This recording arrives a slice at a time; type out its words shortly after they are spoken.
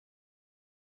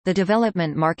The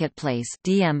Development Marketplace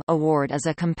 (DM) Award is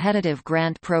a competitive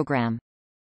grant program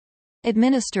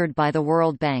administered by the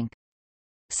World Bank.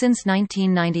 Since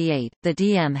 1998, the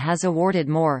DM has awarded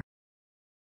more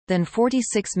than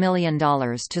 $46 million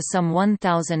to some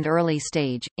 1,000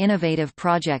 early-stage, innovative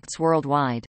projects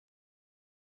worldwide.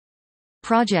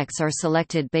 Projects are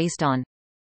selected based on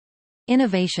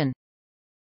innovation,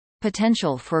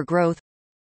 potential for growth,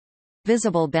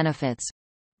 visible benefits,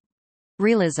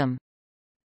 realism,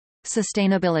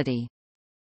 sustainability.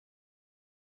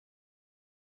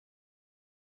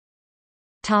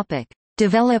 Topic: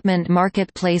 Development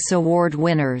Marketplace Award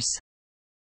winners.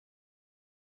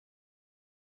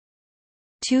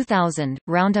 2000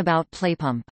 Roundabout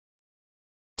Playpump.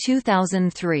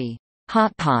 2003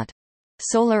 Hotpot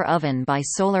Solar Oven by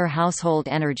Solar Household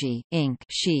Energy, Inc.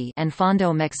 and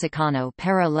Fondo Mexicano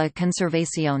para la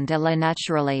Conservación de la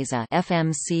Naturaleza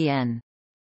 (FMCN).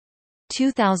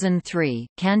 2003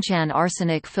 Kanchan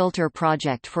Arsenic Filter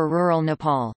Project for Rural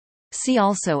Nepal. See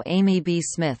also Amy B.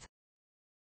 Smith.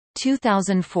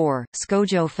 2004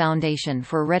 Skojo Foundation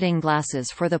for Reading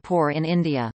Glasses for the Poor in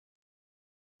India.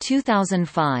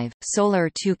 2005 Solar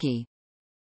Tuki.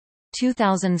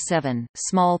 2007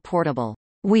 Small Portable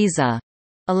Wiza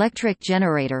electric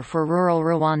generator for rural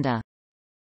Rwanda.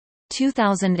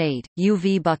 2008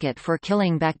 UV bucket for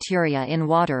killing bacteria in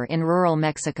water in rural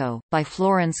Mexico, by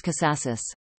Florence Casassis.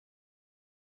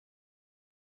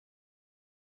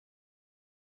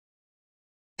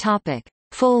 Topic: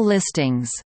 Full listings.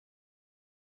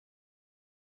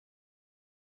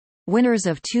 Winners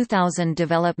of 2000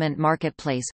 Development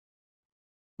Marketplace.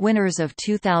 Winners of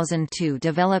 2002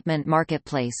 Development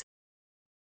Marketplace.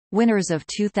 Winners of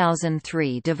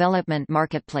 2003 Development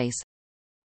Marketplace.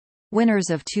 Winners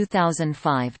of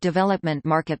 2005 Development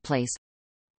Marketplace.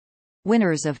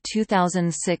 Winners of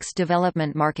 2006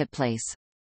 Development Marketplace.